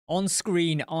On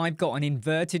screen, I've got an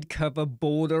inverted cover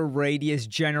border radius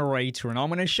generator, and I'm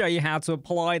going to show you how to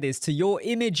apply this to your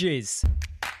images.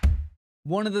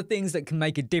 One of the things that can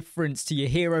make a difference to your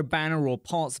hero banner or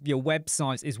parts of your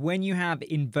websites is when you have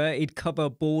inverted cover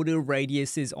border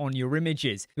radiuses on your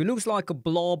images. It looks like a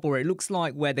blob, or it looks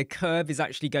like where the curve is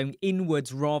actually going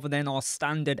inwards rather than our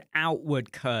standard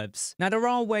outward curves. Now, there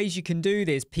are ways you can do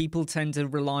this. People tend to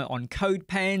rely on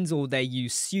codepens, or they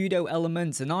use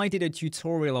pseudo-elements, and I did a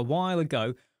tutorial a while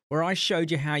ago where I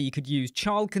showed you how you could use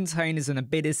child containers and a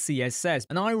bit of CSS.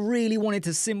 And I really wanted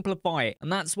to simplify it.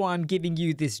 And that's why I'm giving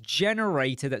you this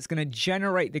generator that's going to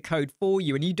generate the code for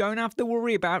you. And you don't have to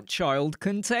worry about child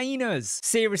containers.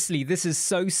 Seriously, this is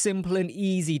so simple and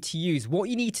easy to use. What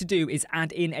you need to do is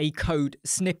add in a code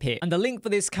snippet. And the link for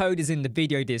this code is in the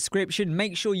video description.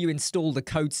 Make sure you install the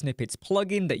code snippets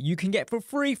plugin that you can get for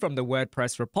free from the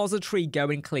WordPress repository. Go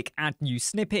and click add new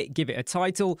snippet, give it a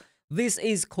title. This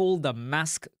is called the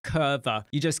mask curver.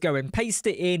 You just go and paste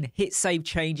it in, hit save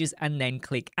changes, and then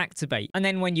click activate. And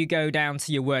then when you go down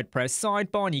to your WordPress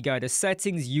sidebar and you go to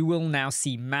settings, you will now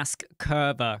see mask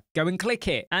curver. Go and click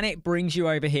it, and it brings you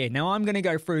over here. Now, I'm going to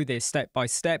go through this step by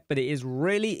step, but it is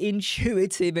really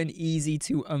intuitive and easy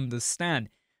to understand.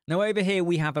 Now, over here,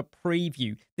 we have a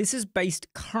preview. This is based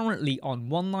currently on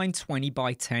 1920 by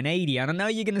 1080. And I know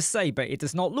you're going to say, but it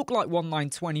does not look like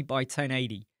 1920 by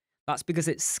 1080. That's because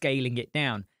it's scaling it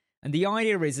down. And the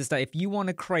idea is that if you want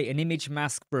to create an image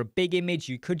mask for a big image,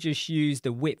 you could just use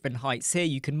the width and heights here.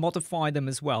 You can modify them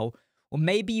as well. Or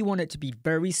maybe you want it to be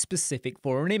very specific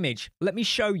for an image. Let me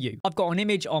show you. I've got an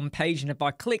image on page, and if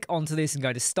I click onto this and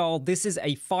go to style, this is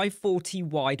a 540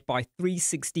 wide by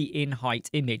 360 in height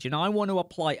image. And I want to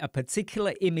apply a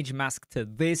particular image mask to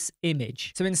this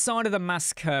image. So inside of the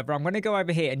mask curve, I'm going to go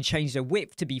over here and change the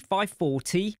width to be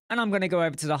 540. And I'm going to go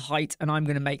over to the height, and I'm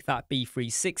going to make that be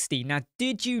 360. Now,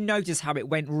 did you notice how it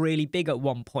went really big at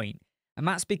one point? And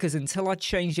that's because until I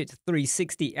changed it to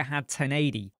 360, it had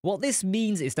 1080. What this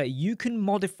means is that you can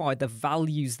modify the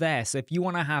values there. So if you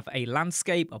want to have a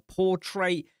landscape, a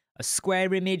portrait, a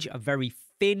square image, a very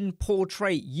thin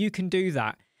portrait, you can do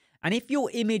that. And if your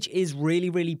image is really,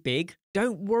 really big,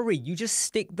 don't worry. You just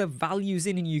stick the values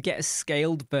in and you get a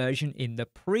scaled version in the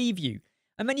preview.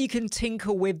 And then you can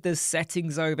tinker with the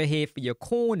settings over here for your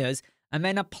corners and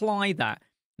then apply that.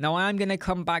 Now, I'm going to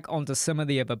come back onto some of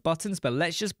the other buttons, but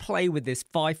let's just play with this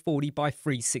 540 by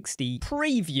 360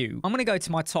 preview. I'm going to go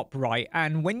to my top right,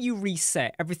 and when you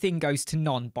reset, everything goes to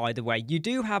none, by the way. You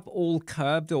do have all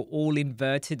curved or all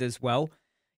inverted as well,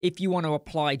 if you want to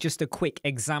apply just a quick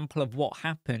example of what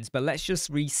happens, but let's just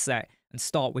reset and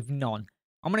start with none.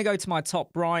 I'm going to go to my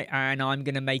top right, and I'm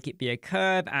going to make it be a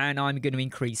curve, and I'm going to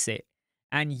increase it.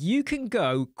 And you can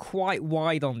go quite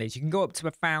wide on this. You can go up to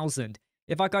 1,000.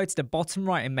 If I go to the bottom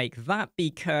right and make that be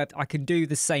curved, I can do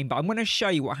the same. But I'm going to show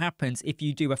you what happens if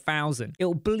you do 1,000.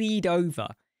 It'll bleed over.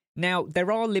 Now,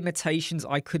 there are limitations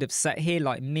I could have set here,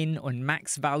 like min and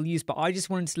max values, but I just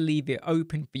wanted to leave it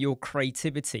open for your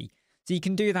creativity. So you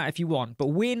can do that if you want. But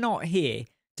we're not here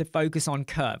to focus on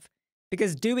curve,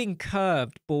 because doing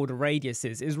curved border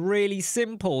radiuses is really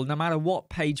simple no matter what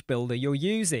page builder you're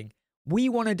using. We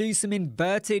want to do some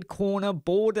inverted corner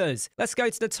borders. Let's go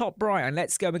to the top right and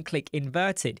let's go and click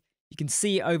inverted. You can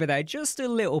see it over there just a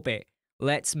little bit.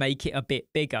 Let's make it a bit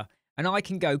bigger. And I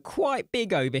can go quite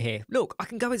big over here. Look, I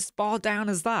can go as far down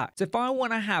as that. So if I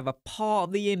want to have a part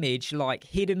of the image like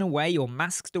hidden away or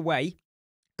masked away,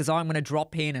 because I'm going to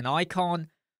drop in an icon,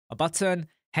 a button,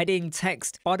 heading,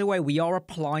 text. By the way, we are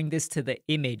applying this to the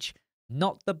image,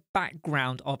 not the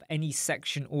background of any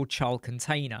section or child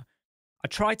container. I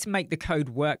tried to make the code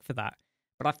work for that,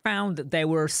 but I found that there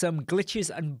were some glitches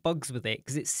and bugs with it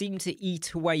because it seemed to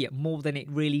eat away at more than it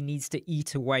really needs to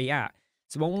eat away at.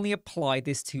 So I only apply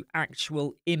this to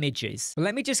actual images. But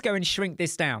let me just go and shrink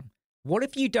this down. What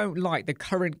if you don't like the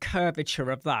current curvature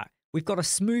of that? We've got a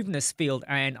smoothness field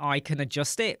and I can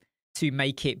adjust it to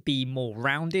make it be more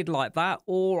rounded like that,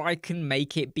 or I can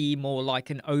make it be more like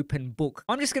an open book.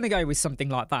 I'm just going to go with something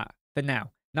like that for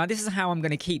now. Now, this is how I'm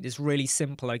going to keep this really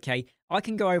simple, okay? I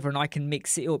can go over and I can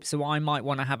mix it up, so I might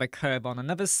want to have a curve on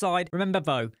another side. Remember,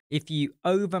 though, if you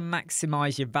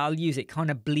over-maximize your values, it kind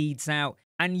of bleeds out,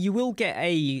 and you will get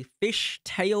a fish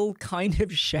tail kind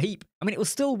of shape. I mean, it will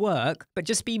still work, but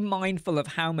just be mindful of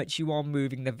how much you are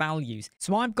moving the values.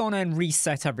 So I've gone and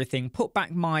reset everything, put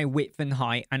back my width and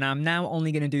height, and I'm now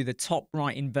only going to do the top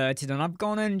right inverted, and I've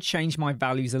gone and changed my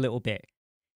values a little bit.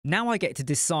 Now I get to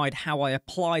decide how I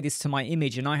apply this to my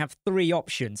image, and I have three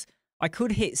options. I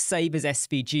could hit save as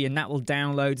SVG, and that will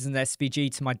download as an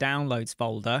SVG to my downloads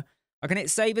folder. I can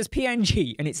hit save as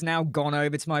PNG and it's now gone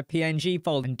over to my PNG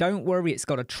folder. And don't worry, it's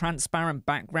got a transparent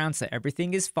background, so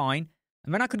everything is fine.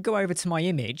 And then I could go over to my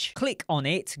image, click on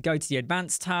it, go to the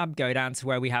advanced tab, go down to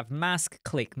where we have mask,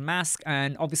 click mask.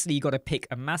 And obviously you got to pick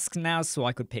a mask now. So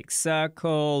I could pick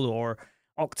circle or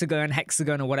octagon,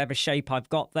 hexagon, or whatever shape I've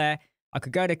got there. I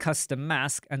could go to custom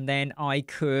mask and then I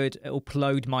could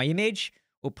upload my image,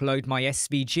 upload my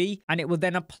SVG, and it will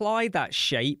then apply that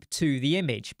shape to the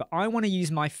image. But I want to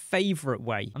use my favorite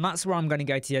way, and that's where I'm going to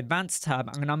go to the advanced tab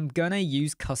and I'm going to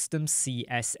use custom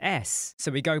CSS.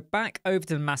 So we go back over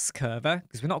to the mask curver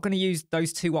because we're not going to use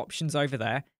those two options over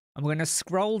there. And we're going to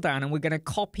scroll down and we're going to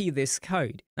copy this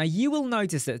code. Now you will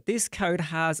notice that this code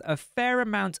has a fair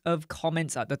amount of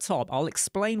comments at the top. I'll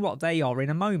explain what they are in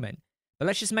a moment. But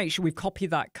let's just make sure we've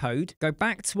copied that code. Go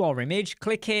back to our image,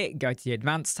 click it, go to the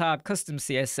advanced tab, custom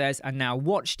CSS, and now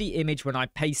watch the image when I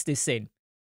paste this in.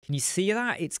 Can you see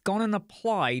that? It's gone and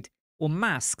applied or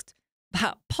masked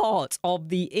that part of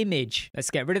the image. Let's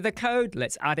get rid of the code.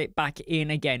 Let's add it back in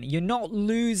again. You're not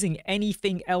losing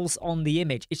anything else on the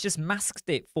image. It's just masked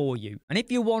it for you. And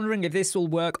if you're wondering if this will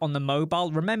work on the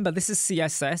mobile, remember this is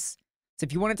CSS. So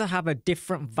if you wanted to have a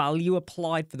different value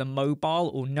applied for the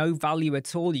mobile or no value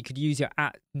at all, you could use your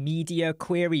 @media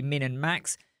query min and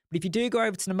max. But if you do go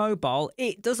over to the mobile,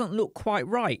 it doesn't look quite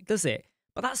right, does it?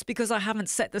 But that's because I haven't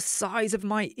set the size of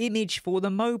my image for the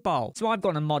mobile. So I've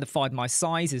gone and modified my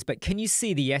sizes, but can you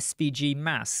see the SVG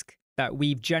mask that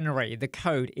we've generated? The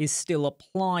code is still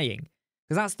applying.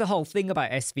 Because that's the whole thing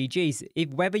about SVGs.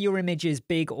 Whether your image is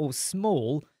big or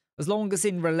small, as long as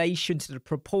in relation to the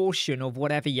proportion of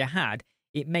whatever you had,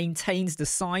 it maintains the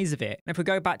size of it. And if we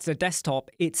go back to the desktop,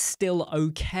 it's still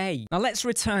okay. Now let's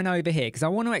return over here because I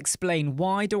want to explain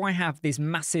why do I have this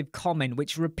massive comment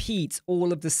which repeats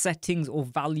all of the settings or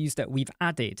values that we've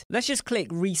added. Let's just click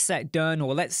reset done,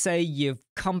 or let's say you've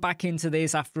come back into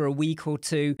this after a week or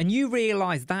two and you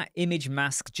realize that image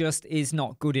mask just is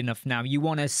not good enough now. You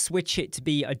want to switch it to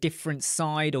be a different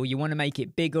side, or you want to make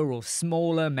it bigger or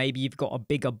smaller. Maybe you've got a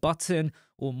bigger button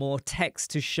or more text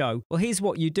to show. Well, here's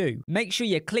what you do. Make sure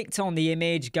you clicked on the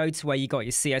image, go to where you got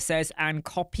your CSS and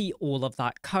copy all of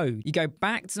that code. You go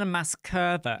back to the mask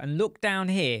curver and look down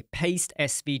here, paste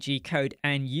SVG code,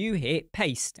 and you hit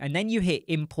paste, and then you hit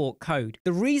import code.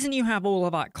 The reason you have all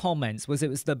of that comments was it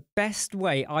was the best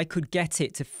way I could get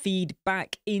it to feed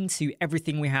back into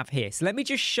everything we have here. So let me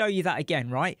just show you that again,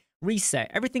 right?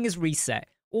 Reset, everything is reset.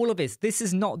 All of this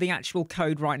is not the actual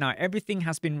code right now. Everything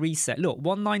has been reset. Look,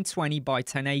 1920 by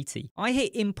 1080. I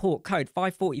hit import code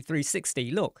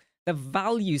 54360. Look, the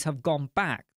values have gone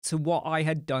back to what I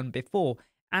had done before.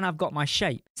 And I've got my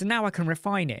shape. So now I can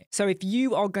refine it. So if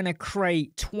you are going to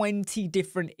create 20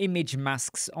 different image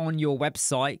masks on your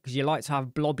website, because you like to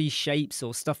have blobby shapes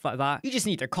or stuff like that, you just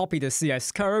need to copy the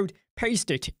CS code, paste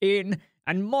it in,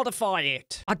 and modify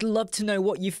it. I'd love to know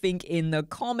what you think in the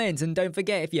comments. And don't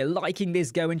forget, if you're liking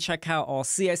this, go and check out our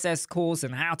CSS course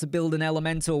and how to build an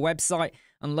Elementor website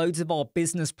and loads of our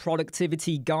business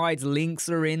productivity guides. Links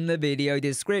are in the video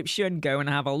description. Go and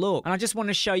have a look. And I just want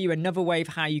to show you another way of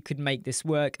how you could make this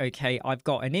work. Okay, I've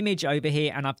got an image over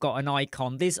here and I've got an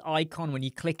icon. This icon, when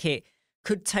you click it,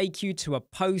 could take you to a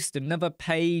post, another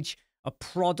page, a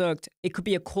product. It could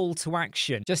be a call to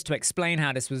action. Just to explain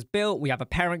how this was built, we have a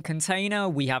parent container,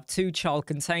 we have two child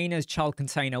containers. Child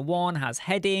container 1 has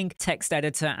heading, text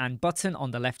editor, and button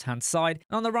on the left hand side.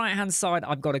 And on the right hand side,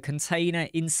 I've got a container.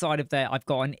 Inside of there, I've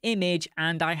got an image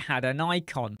and I had an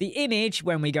icon. The image,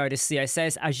 when we go to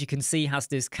CSS, as you can see, has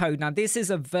this code. Now this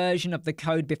is a version of the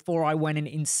code before I went and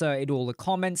inserted all the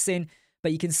comments in.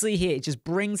 But you can see here, it just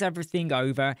brings everything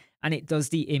over and it does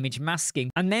the image masking.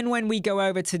 And then when we go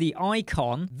over to the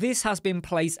icon, this has been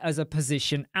placed as a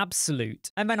position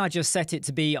absolute. And then I just set it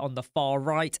to be on the far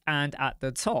right and at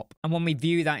the top. And when we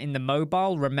view that in the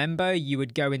mobile, remember, you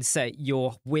would go and set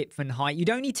your width and height. You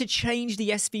don't need to change the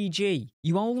SVG.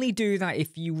 You only do that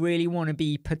if you really want to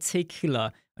be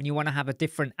particular and you want to have a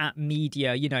different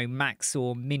 @media, you know, max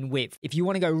or min width. If you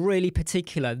want to go really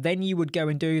particular, then you would go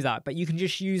and do that. But you can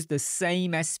just use the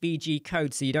same SVG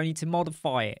code, so you don't need to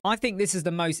modify it. I think this is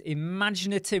the most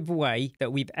imaginative way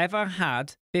that we've ever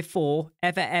had before,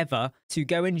 ever, to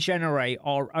go and generate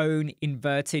our own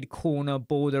inverted corner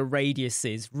border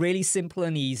radiuses. Really simple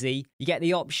and easy. You get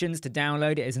the options to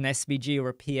download it as an SVG or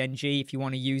a PNG if you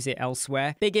want to use it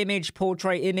elsewhere. Big image,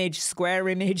 portrait image, square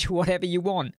image, whatever you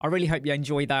want. I really hope you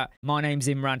enjoy that. My name's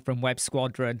Imran from Web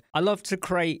Squadron. I love to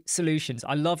create solutions.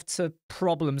 I love to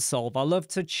problem solve. I love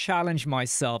to challenge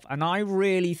myself. And I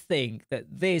really think that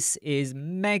this is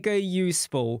mega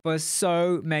useful for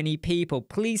so many people.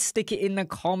 Please stick it in the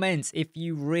comments if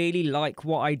you really like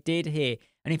what I did here.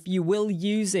 And if you will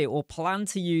use it or plan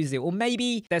to use it, or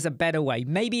maybe there's a better way,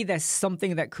 maybe there's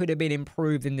something that could have been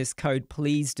improved in this code,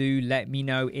 please do let me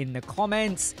know in the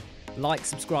comments. Like,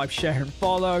 subscribe, share, and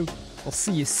follow. I'll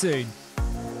see you soon.